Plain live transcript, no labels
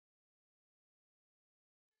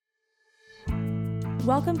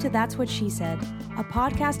Welcome to That's What She Said, a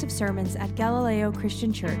podcast of sermons at Galileo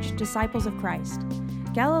Christian Church, Disciples of Christ.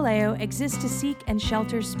 Galileo exists to seek and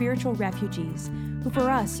shelter spiritual refugees, who for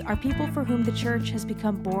us are people for whom the church has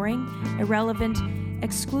become boring, irrelevant,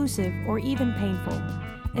 exclusive, or even painful,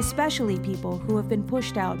 especially people who have been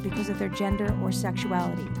pushed out because of their gender or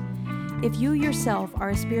sexuality. If you yourself are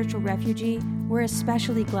a spiritual refugee, we're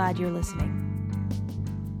especially glad you're listening.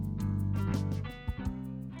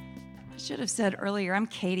 I should have said earlier, I'm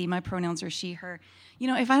Katie. My pronouns are she, her. You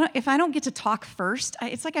know, if I don't get to talk first,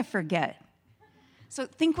 it's like I forget. So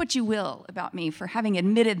think what you will about me for having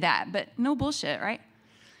admitted that, but no bullshit, right?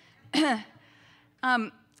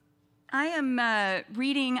 I am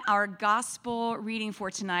reading our gospel reading for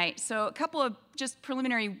tonight. So a couple of just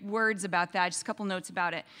preliminary words about that, just a couple notes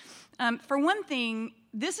about it. For one thing,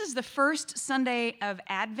 this is the first Sunday of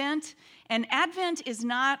Advent, and Advent is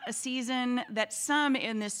not a season that some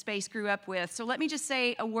in this space grew up with. So let me just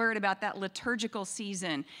say a word about that liturgical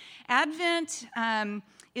season. Advent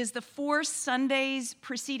is the 4 Sundays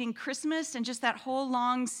preceding Christmas, and just that whole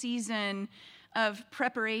long season of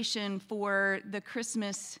preparation for the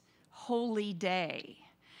Christmas holy day.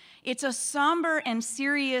 It's a somber and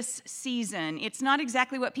serious season. It's not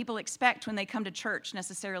exactly what people expect when they come to church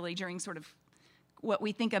necessarily during sort of what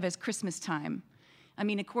we think of as Christmas time. I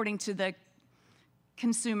mean, according to the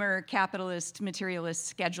consumer, capitalist, materialist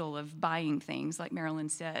schedule of buying things, like Marilyn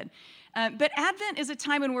said. But Advent is a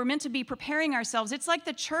time when we're meant to be preparing ourselves. It's like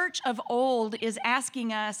the church of old is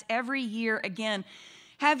asking us every year again,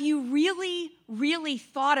 have you really, really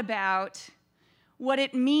thought about what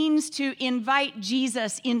it means to invite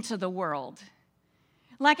Jesus into the world?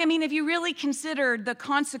 Like, I mean, have you really considered the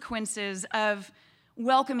consequences of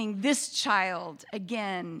welcoming this child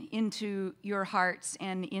again into your hearts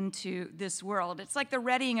and into this world? It's like the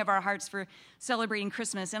readying of our hearts for celebrating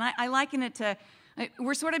Christmas. And I liken it to,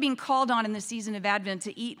 we're sort of being called on in the season of Advent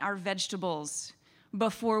to eat our vegetables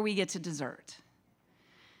before we get to dessert.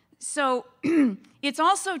 So it's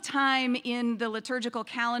also time in the liturgical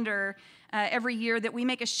calendar every year that we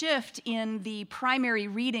make a shift in the primary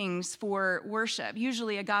readings for worship,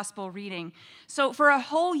 usually a gospel reading. So for a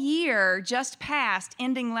whole year just past,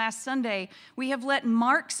 ending last Sunday, we have let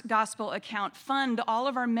Mark's gospel account fund all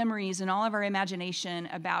of our memories and all of our imagination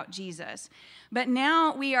about Jesus. But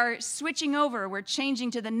now we are switching over. We're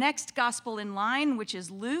changing to the next gospel in line, which is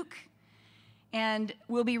Luke. And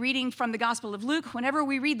we'll be reading from the Gospel of Luke whenever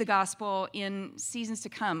we read the Gospel in seasons to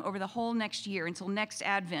come, over the whole next year until next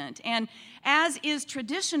Advent. And as is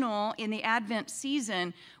traditional in the Advent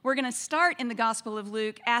season, we're going to start in the Gospel of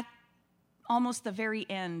Luke at almost the very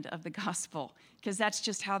end of the Gospel, because that's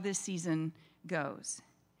just how this season goes.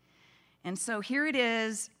 And so here it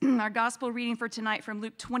is, our Gospel reading for tonight from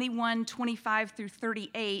Luke 21, 25 through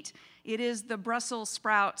 38. It is the Brussels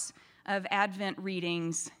sprouts of Advent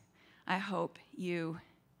readings. I hope you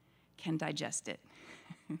can digest it.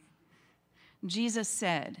 Jesus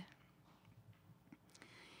said,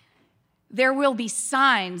 "There will be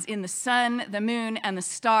signs in the sun, the moon, and the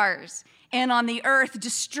stars, and on the earth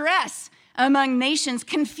distress among nations,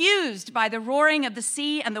 confused by the roaring of the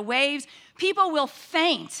sea and the waves. People will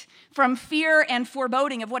faint from fear and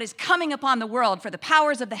foreboding of what is coming upon the world, for the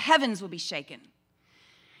powers of the heavens will be shaken.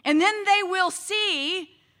 And then they will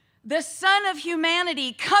see the Son of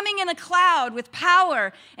Humanity coming in a cloud with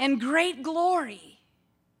power and great glory.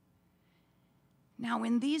 Now,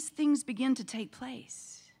 when these things begin to take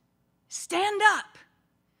place, stand up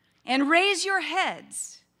and raise your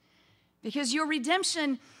heads, because your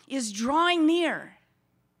redemption is drawing near."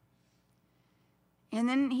 And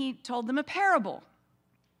then he told them a parable.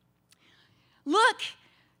 "Look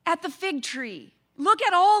at the fig tree. Look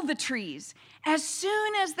at all the trees. As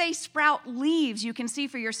soon as they sprout leaves, you can see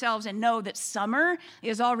for yourselves and know that summer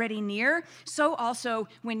is already near. So also,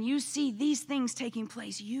 when you see these things taking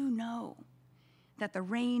place, you know that the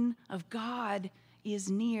reign of God is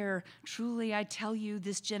near. Truly, I tell you,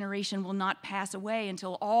 this generation will not pass away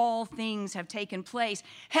until all things have taken place.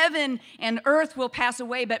 Heaven and earth will pass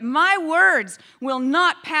away, but my words will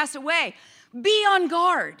not pass away. Be on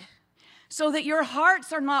guard, so that your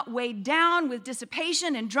hearts are not weighed down with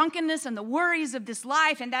dissipation and drunkenness and the worries of this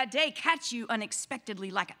life, and that day catch you unexpectedly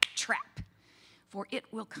like a trap. For it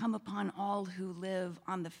will come upon all who live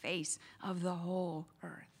on the face of the whole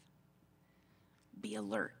earth. Be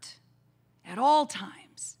alert at all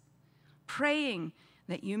times, praying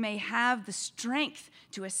that you may have the strength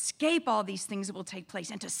to escape all these things that will take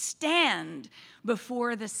place and to stand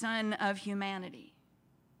before the Son of Humanity."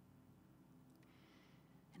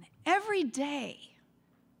 Every day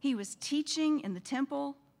he was teaching in the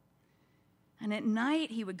temple, And at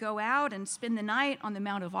night, he would go out and spend the night on the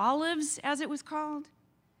Mount of Olives, as it was called.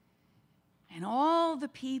 And all the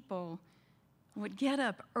people would get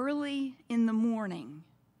up early in the morning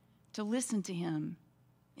to listen to him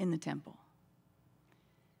in the temple.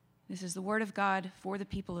 This is the word of God for the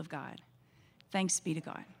people of God. Thanks be to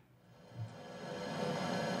God.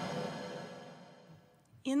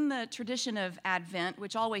 In the tradition of Advent,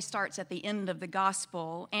 which always starts at the end of the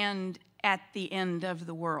gospel and at the end of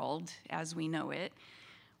the world as we know it,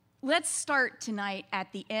 let's start tonight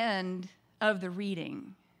at the end of the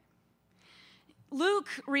reading. Luke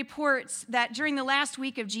reports that during the last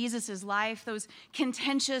week of Jesus' life, those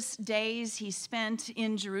contentious days he spent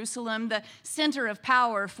in Jerusalem, the center of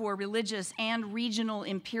power for religious and regional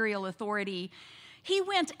imperial authority, he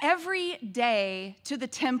went every day to the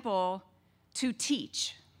temple to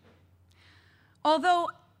teach. Although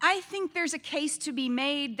I think there's a case to be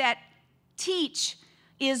made that teach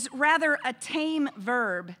is rather a tame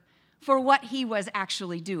verb for what he was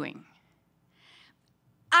actually doing.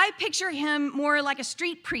 I picture him more like a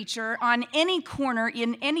street preacher on any corner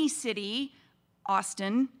in any city,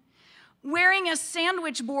 Austin, wearing a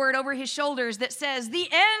sandwich board over his shoulders that says, "The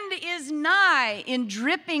end is nigh," in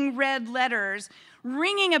dripping red letters,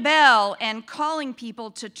 ringing a bell and calling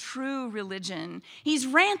people to true religion. He's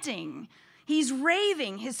ranting. He's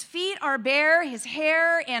raving. His feet are bare. His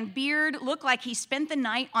hair and beard look like he spent the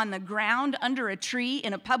night on the ground under a tree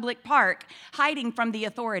in a public park, hiding from the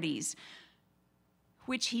authorities,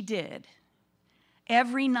 which he did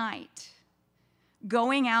every night,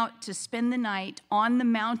 going out to spend the night on the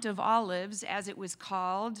Mount of Olives, as it was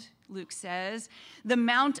called, Luke says. The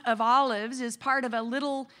Mount of Olives is part of a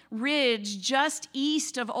little ridge just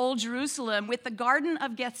east of Old Jerusalem with the Garden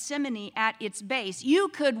of Gethsemane at its base. You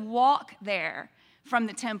could walk there from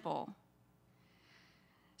the temple.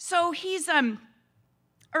 So he's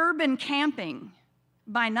urban camping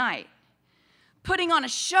by night, putting on a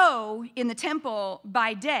show in the temple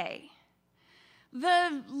by day.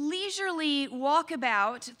 The leisurely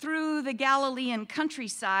walkabout through the Galilean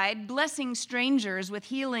countryside, blessing strangers with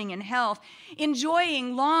healing and health,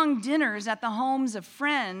 enjoying long dinners at the homes of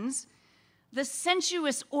friends, the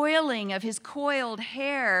sensuous oiling of his coiled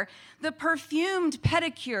hair, the perfumed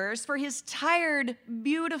pedicures for his tired,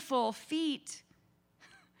 beautiful feet.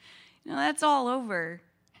 That's all over.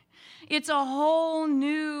 It's a whole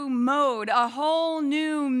new mode, a whole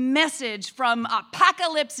new message from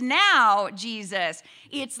Apocalypse Now, Jesus.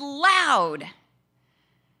 It's loud.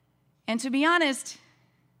 And to be honest,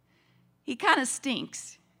 he kind of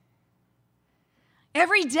stinks.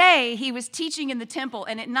 Every day he was teaching in the temple,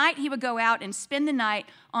 and at night he would go out and spend the night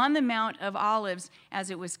on the Mount of Olives, as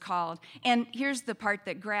it was called. And here's the part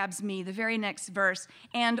that grabs me, the very next verse.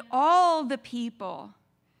 And all the people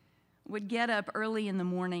would get up early in the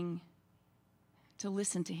morning to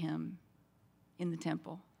listen to him in the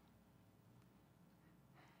temple.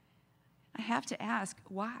 I have to ask,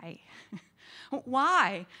 why?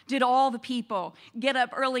 Why did all the people get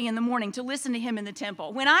up early in the morning to listen to him in the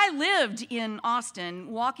temple? When I lived in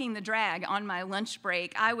Austin, walking the drag on my lunch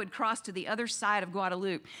break, I would cross to the other side of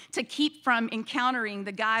Guadalupe to keep from encountering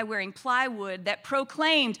the guy wearing plywood that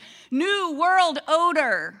proclaimed "New World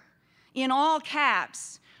Order" in all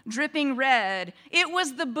caps, dripping red. It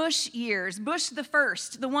was the Bush years, Bush the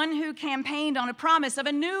first, the one who campaigned on a promise of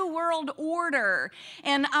a new world order.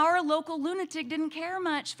 And our local lunatic didn't care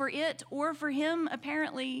much for it or for him,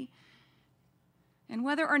 apparently. And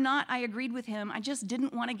whether or not I agreed with him, I just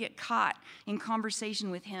didn't want to get caught in conversation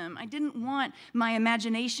with him. I didn't want my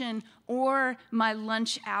imagination or my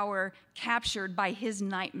lunch hour captured by his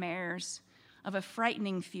nightmares of a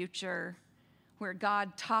frightening future where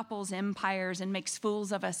God topples empires and makes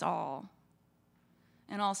fools of us all.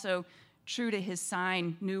 And also, true to his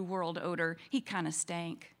sign, New World Order, he kind of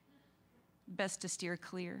stank. Best to steer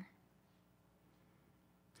clear.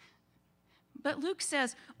 But Luke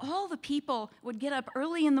says all the people would get up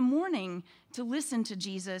early in the morning to listen to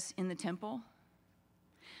Jesus in the temple.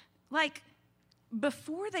 Like,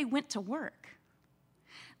 before they went to work.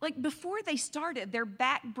 Like, before they started their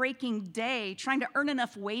back-breaking day trying to earn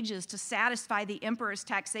enough wages to satisfy the emperor's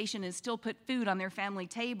taxation and still put food on their family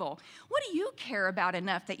table. What do you care about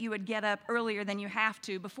enough that you would get up earlier than you have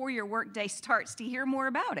to before your workday starts to hear more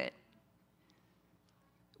about it?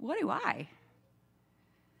 What do I?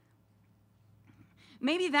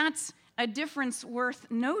 Maybe that's a difference worth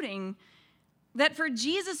noting, that for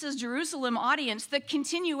Jesus' Jerusalem audience, the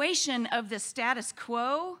continuation of the status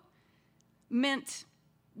quo meant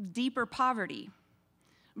deeper poverty,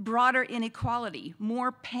 broader inequality,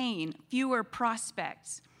 more pain, fewer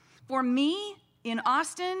prospects. For me, in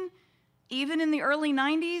Austin, even in the early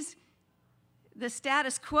 90s, The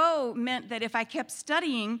status quo meant that if I kept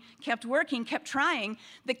studying, kept working, kept trying,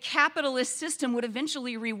 the capitalist system would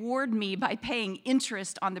eventually reward me by paying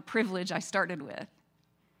interest on the privilege I started with.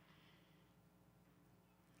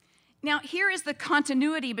 Now, here is the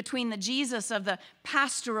continuity between the Jesus of the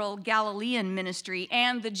pastoral Galilean ministry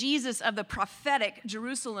and the Jesus of the prophetic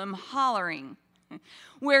Jerusalem hollering.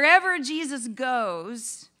 Wherever Jesus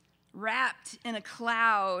goes, wrapped in a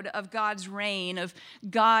cloud of God's reign, of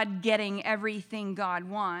God getting everything God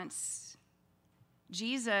wants,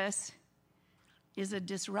 Jesus is a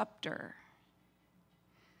disruptor.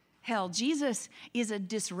 Hell, Jesus is a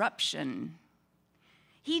disruption.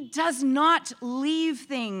 He does not leave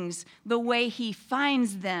things the way he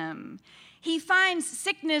finds them. He finds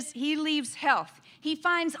sickness, he leaves health. He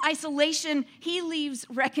finds isolation, he leaves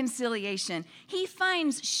reconciliation. He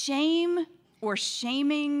finds shame or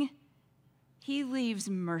shaming, he leaves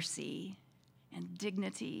mercy and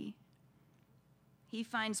dignity. He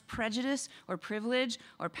finds prejudice or privilege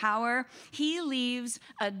or power. He leaves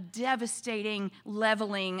a devastating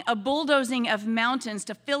leveling, a bulldozing of mountains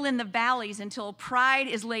to fill in the valleys until pride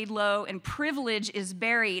is laid low and privilege is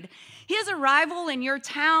buried. His arrival in your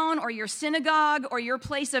town or your synagogue or your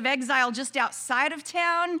place of exile just outside of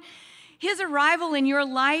town, his arrival in your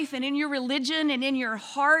life and in your religion and in your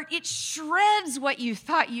heart, it shreds what you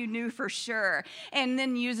thought you knew for sure and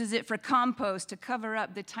then uses it for compost to cover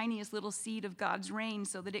up the tiniest little seed of God's reign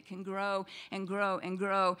so that it can grow and grow and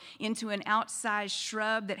grow into an outsized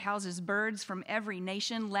shrub that houses birds from every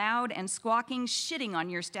nation, loud and squawking, shitting on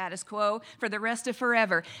your status quo for the rest of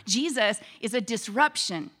forever. Jesus is a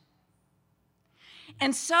disruption.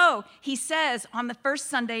 And so he says on the first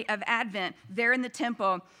Sunday of Advent, there in the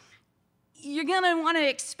temple, you're going to want to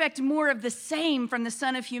expect more of the same from the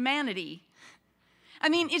Son of Humanity. I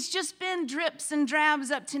mean, it's just been drips and drabs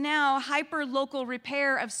up to now, hyper-local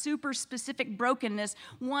repair of super-specific brokenness,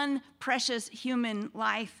 one precious human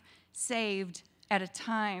life saved at a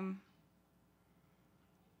time.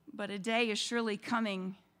 But a day is surely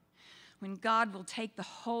coming when God will take the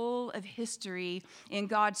whole of history in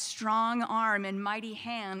God's strong arm and mighty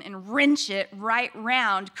hand and wrench it right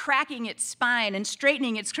round, cracking its spine and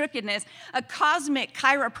straightening its crookedness, a cosmic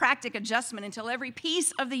chiropractic adjustment until every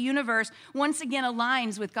piece of the universe once again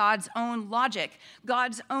aligns with God's own logic,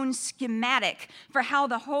 God's own schematic for how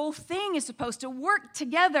the whole thing is supposed to work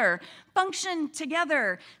together, function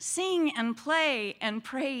together, sing and play and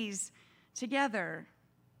praise together.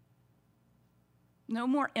 No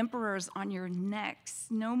more emperors on your necks.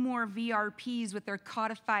 No more VRPs with their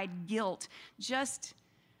codified guilt. Just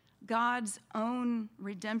God's own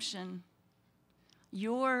redemption.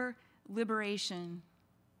 Your liberation.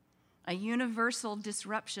 A universal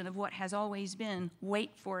disruption of what has always been.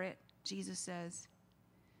 Wait for it, Jesus says.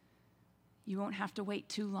 You won't have to wait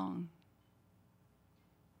too long.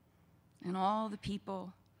 And all the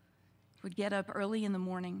people would get up early in the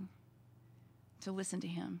morning to listen to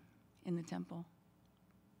him in the temple.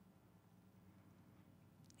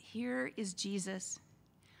 Here is Jesus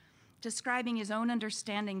describing his own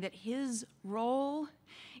understanding that his role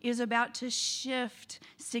is about to shift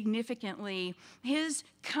significantly. His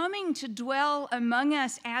coming to dwell among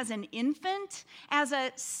us as an infant, as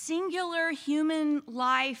a singular human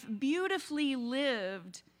life beautifully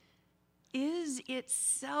lived, is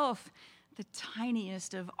itself the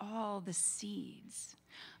tiniest of all the seeds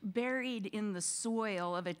buried in the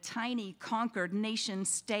soil of a tiny conquered nation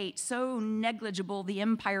state, so negligible the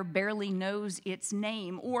empire barely knows its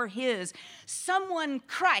name or his. Someone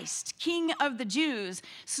Christ, King of the Jews,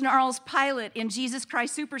 snarls Pilate in Jesus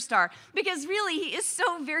Christ Superstar, because really he is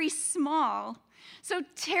so very small, so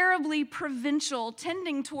terribly provincial,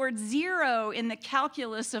 tending towards zero in the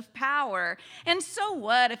calculus of power. And so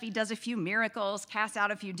what if he does a few miracles, casts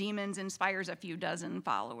out a few demons, inspires a few dozen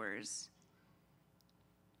followers?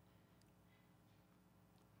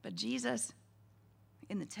 But Jesus,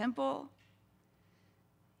 in the temple,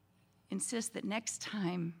 insists that next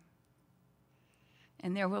time,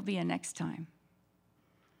 and there will be a next time,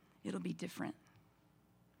 it'll be different.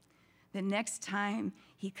 The next time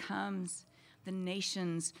he comes, the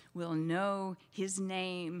nations will know his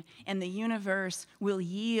name, and the universe will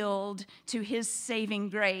yield to his saving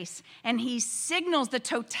grace. And he signals the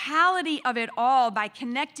totality of it all by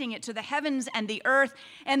connecting it to the heavens and the earth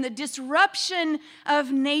and the disruption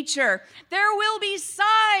of nature. There will be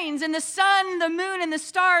signs in the sun, the moon, and the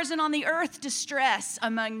stars, and on the earth distress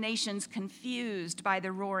among nations confused by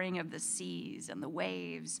the roaring of the seas and the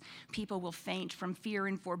waves. People will faint from fear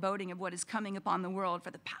and foreboding of what is coming upon the world,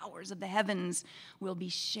 for the powers of the heavens will be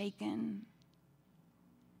shaken.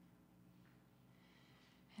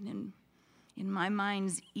 And in In my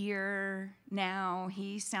mind's ear now,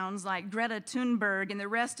 he sounds like Greta Thunberg and the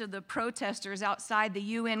rest of the protesters outside the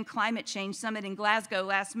UN Climate Change Summit in Glasgow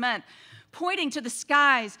last month, pointing to the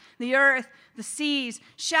skies, the earth, the seas,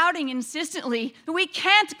 shouting insistently that we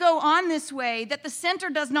can't go on this way, that the center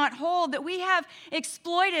does not hold, that we have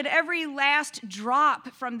exploited every last drop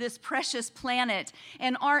from this precious planet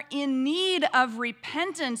and are in need of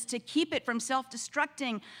repentance to keep it from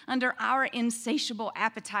self-destructing under our insatiable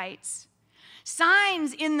appetites.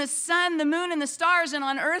 Signs in the sun, the moon, and the stars, and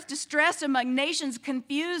on earth distress among nations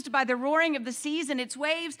confused by the roaring of the seas and its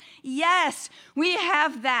waves. Yes, we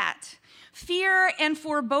have that. Fear and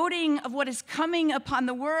foreboding of what is coming upon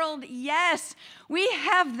the world. Yes, we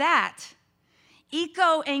have that.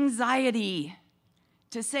 Eco-anxiety,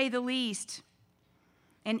 to say the least,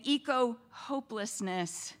 and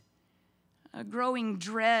eco-hopelessness. A growing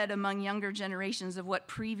dread among younger generations of what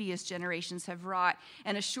previous generations have wrought,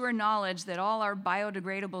 and a sure knowledge that all our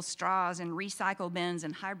biodegradable straws and recycle bins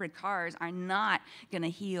and hybrid cars are not going to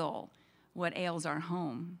heal what ails our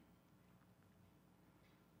home.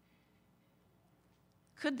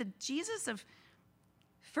 Could the Jesus of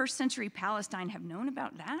first century Palestine have known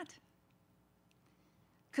about that?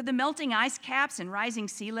 Could the melting ice caps and rising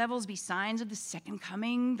sea levels be signs of the second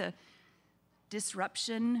coming, the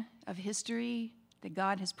disruption of history that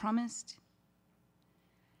God has promised?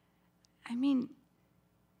 I mean,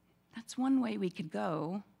 that's one way we could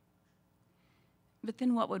go. But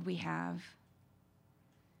then what would we have?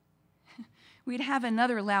 We'd have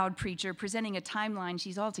another loud preacher presenting a timeline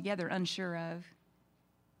she's altogether unsure of.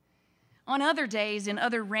 On other days, in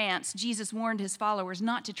other rants, Jesus warned his followers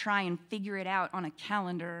not to try and figure it out on a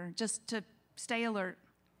calendar, just to stay alert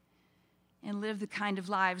and live the kind of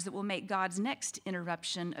lives that will make God's next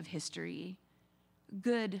interruption of history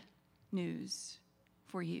good news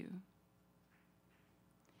for you.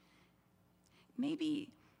 Maybe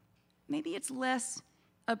it's less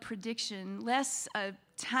a prediction, less a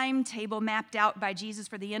timetable mapped out by Jesus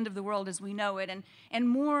for the end of the world as we know it, and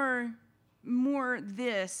more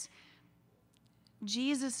this,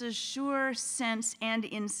 Jesus' sure sense and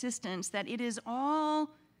insistence that it is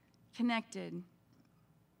all connected,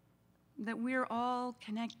 that we're all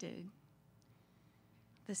connected.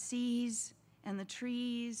 The seas and the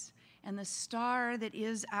trees and the star that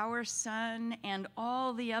is our sun and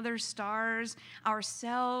all the other stars,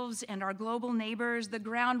 ourselves and our global neighbors, the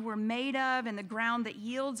ground we're made of and the ground that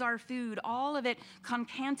yields our food, all of it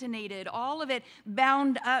concatenated, all of it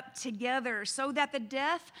bound up together so that the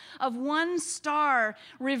death of one star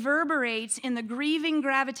reverberates in the grieving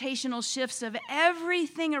gravitational shifts of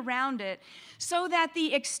everything around it, so that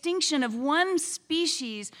the extinction of one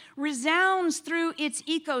species resounds through its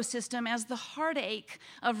ecosystem as the heartache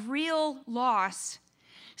of real loss,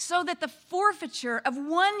 so that the forfeiture of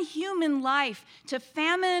one human life to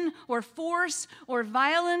famine or force or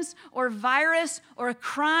violence or virus or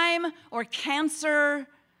crime or cancer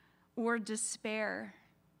or despair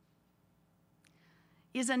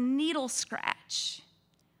is a needle scratch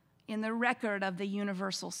in the record of the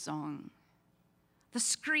universal song, the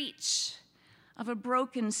screech of a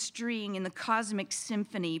broken string in the cosmic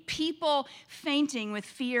symphony, people fainting with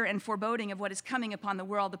fear and foreboding of what is coming upon the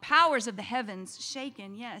world, the powers of the heavens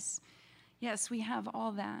shaken. Yes, we have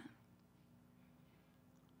all that.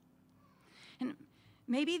 And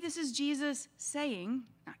maybe this is Jesus saying,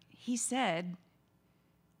 he said,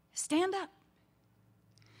 stand up.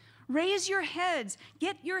 Raise your heads.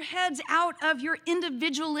 Get your heads out of your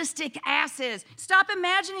individualistic asses. Stop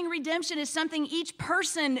imagining redemption as something each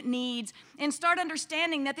person needs and start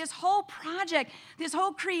understanding that this whole project, this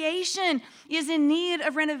whole creation is in need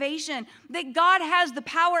of renovation, that God has the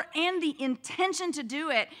power and the intention to do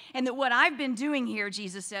it, and that what I've been doing here,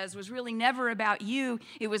 Jesus says, was really never about you.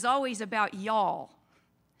 It was always about y'all.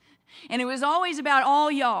 And it was always about all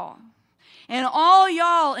y'all. And all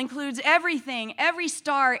y'all includes everything, every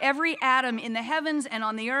star, every atom in the heavens and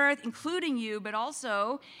on the earth, including you, but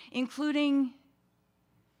also including...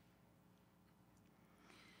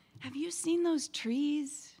 Have you seen those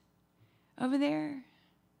trees over there?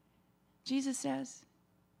 Jesus says.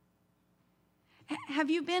 Have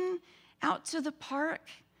you been out to the park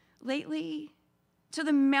lately? To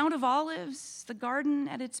the Mount of Olives, the garden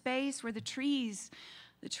at its base where the trees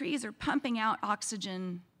are pumping out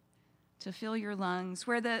oxygen to fill your lungs,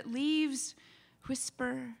 where the leaves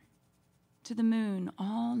whisper to the moon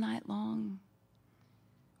all night long,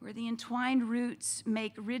 where the entwined roots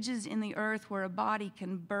make ridges in the earth where a body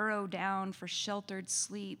can burrow down for sheltered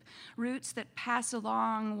sleep. Roots that pass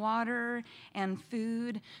along water and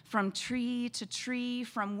food from tree to tree,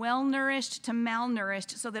 from well-nourished to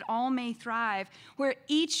malnourished, so that all may thrive. Where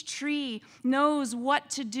each tree knows what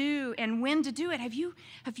to do and when to do it. Have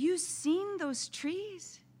you seen those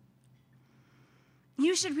trees?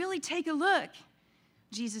 You should really take a look,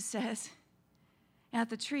 Jesus says, at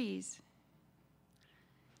the trees.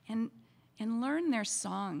 And learn their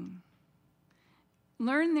song.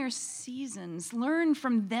 Learn their seasons. Learn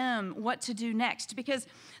from them what to do next. Because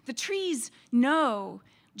the trees know,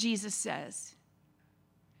 Jesus says.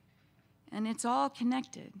 And it's all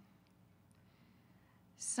connected.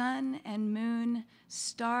 Sun and moon,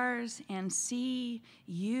 stars and sea,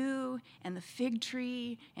 you and the fig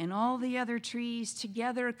tree and all the other trees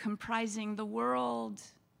together comprising the world,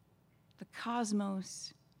 the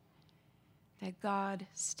cosmos, that God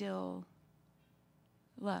still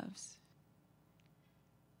loves.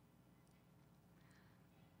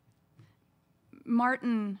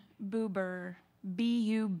 Martin Buber,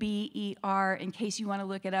 B-U-B-E-R, in case you want to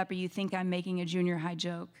look it up or you think I'm making a junior high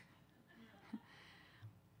joke,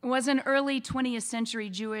 was an early 20th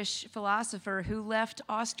century Jewish philosopher who left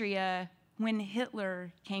Austria when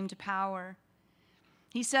Hitler came to power.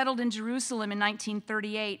 He settled in Jerusalem in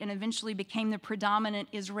 1938 and eventually became the predominant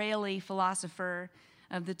Israeli philosopher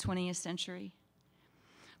of the 20th century.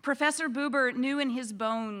 Professor Buber knew in his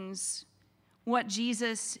bones what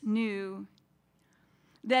Jesus knew,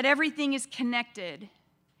 that everything is connected,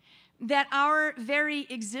 that our very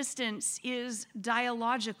existence is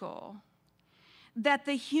dialogical, that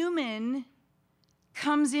the human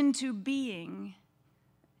comes into being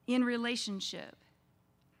in relationship.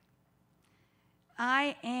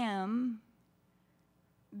 I am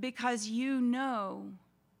because you know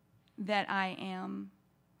that I am,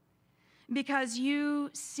 because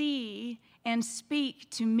you see and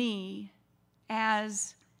speak to me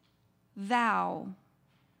as thou,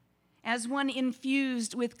 as one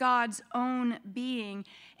infused with God's own being.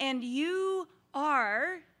 And you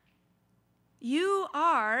are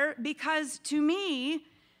because to me,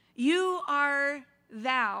 you are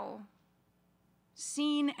thou,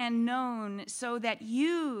 seen and known so that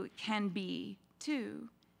you can be too.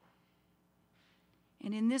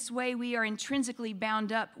 And in this way, we are intrinsically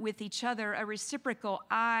bound up with each other, a reciprocal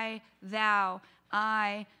I, thou,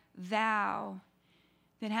 that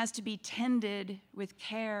has to be tended with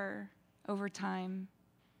care over time.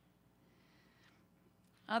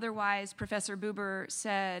 Otherwise, Professor Buber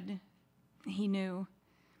said, he knew,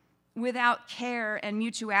 without care and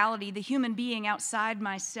mutuality, the human being outside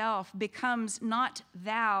myself becomes not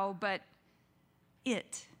thou, but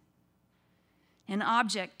it, an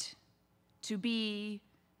object to be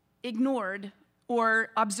ignored or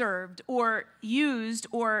observed or used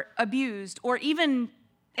or abused or even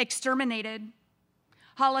exterminated.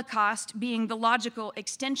 Holocaust being the logical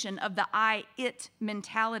extension of the I-it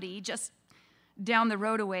mentality, just down the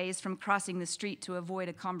road a ways from crossing the street to avoid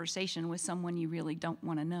a conversation with someone you really don't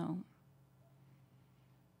want to know.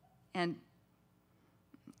 And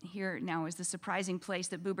here now is the surprising place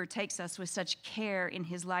that Buber takes us with such care in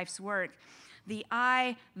his life's work. The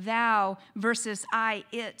I, thou versus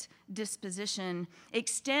I-it disposition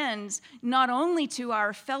extends not only to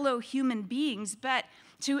our fellow human beings, but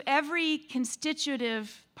to every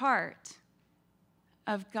constitutive part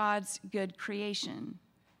of God's good creation.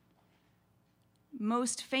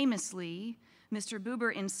 Most famously, Mr.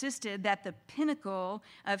 Buber insisted that the pinnacle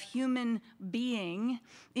of human being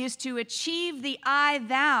is to achieve the I,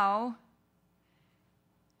 thou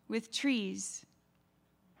with trees,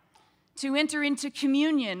 to enter into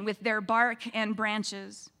communion with their bark and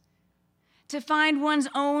branches, to find one's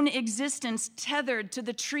own existence tethered to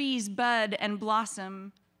the tree's bud and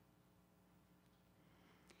blossom.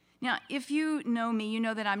 Now, if you know me, you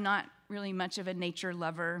know that I'm not really much of a nature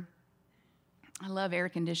lover. I love air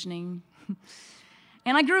conditioning.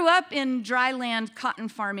 And I grew up in dryland cotton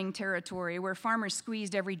farming territory where farmers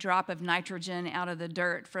squeezed every drop of nitrogen out of the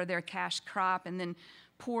dirt for their cash crop and then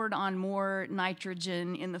poured on more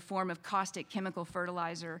nitrogen in the form of caustic chemical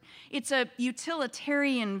fertilizer. It's a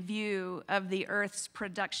utilitarian view of the earth's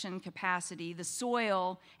production capacity, the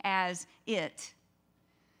soil as it.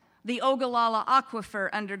 The Ogallala aquifer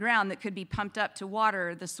underground that could be pumped up to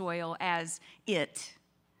water the soil as it.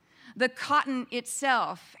 The cotton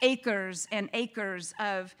itself, acres and acres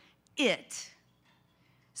of it.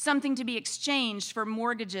 Something to be exchanged for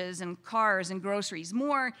mortgages and cars and groceries.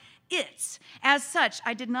 More its. As such,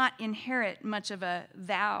 I did not inherit much of a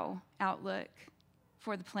thou outlook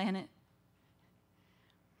for the planet.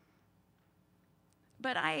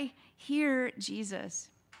 But I hear Jesus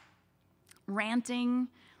ranting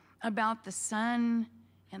about the sun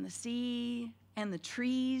and the sea and the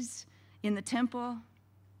trees in the temple.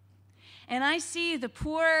 And I see the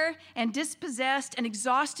poor and dispossessed and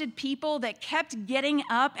exhausted people that kept getting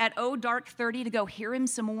up at dark 30 to go hear him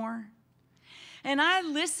some more. And I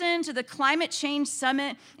listened to the Climate Change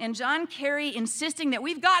Summit and John Kerry insisting that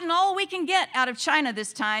we've gotten all we can get out of China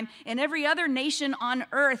this time, and every other nation on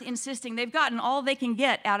earth insisting they've gotten all they can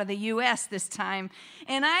get out of the U.S. this time.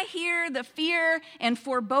 And I hear the fear and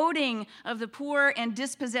foreboding of the poor and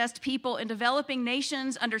dispossessed people in developing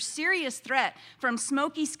nations under serious threat from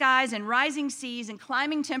smoky skies and rising seas and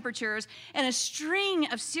climbing temperatures and a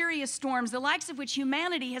string of serious storms, the likes of which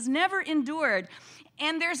humanity has never endured.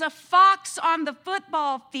 And there's a fox on the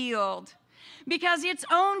football field because its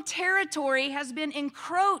own territory has been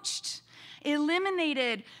encroached,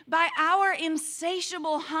 eliminated by our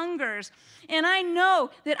insatiable hungers. And I know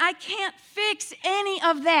that I can't fix any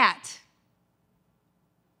of that.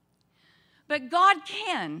 But God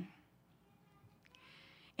can.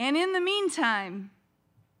 And in the meantime,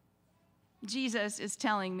 Jesus is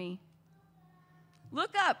telling me,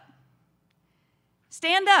 look up,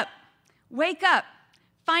 stand up, wake up.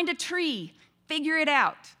 Find a tree, figure it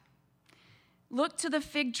out. Look to the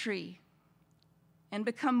fig tree and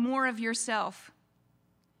become more of yourself.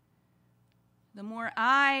 The more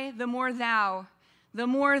I, the more thou. The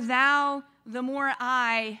more thou, the more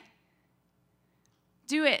I.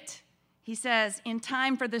 Do it, he says, in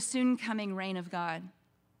time for the soon coming reign of God.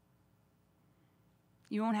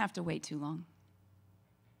 You won't have to wait too long.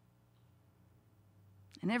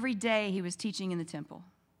 And every day he was teaching in the temple.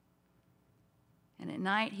 And at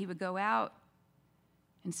night, he would go out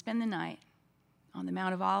and spend the night on the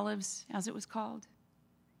Mount of Olives, as it was called.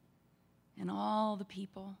 And all the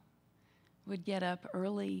people would get up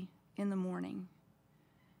early in the morning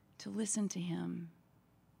to listen to him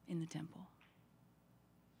in the temple.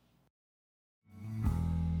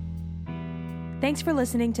 Thanks for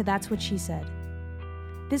listening to That's What She Said.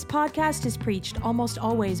 This podcast is preached almost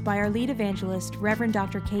always by our lead evangelist, Reverend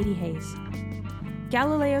Dr. Katie Hayes.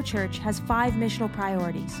 Galileo Church has 5 missional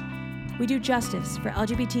priorities. We do justice for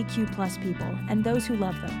LGBTQ+ people and those who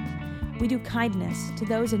love them. We do kindness to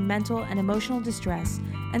those in mental and emotional distress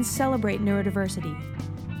and celebrate neurodiversity.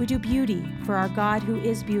 We do beauty for our God who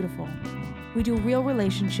is beautiful. We do real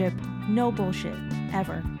relationship, no bullshit,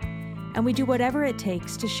 ever. And we do whatever it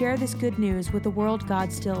takes to share this good news with the world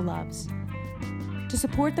God still loves. To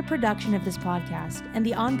support the production of this podcast and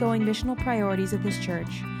the ongoing missional priorities of this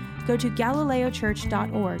church, go to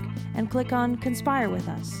galileochurch.org and click on Conspire with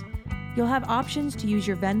Us. You'll have options to use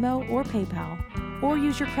your Venmo or PayPal, or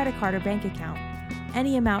use your credit card or bank account.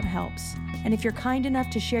 Any amount helps, and if you're kind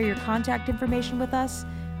enough to share your contact information with us,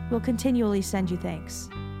 we'll continually send you thanks.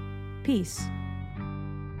 Peace.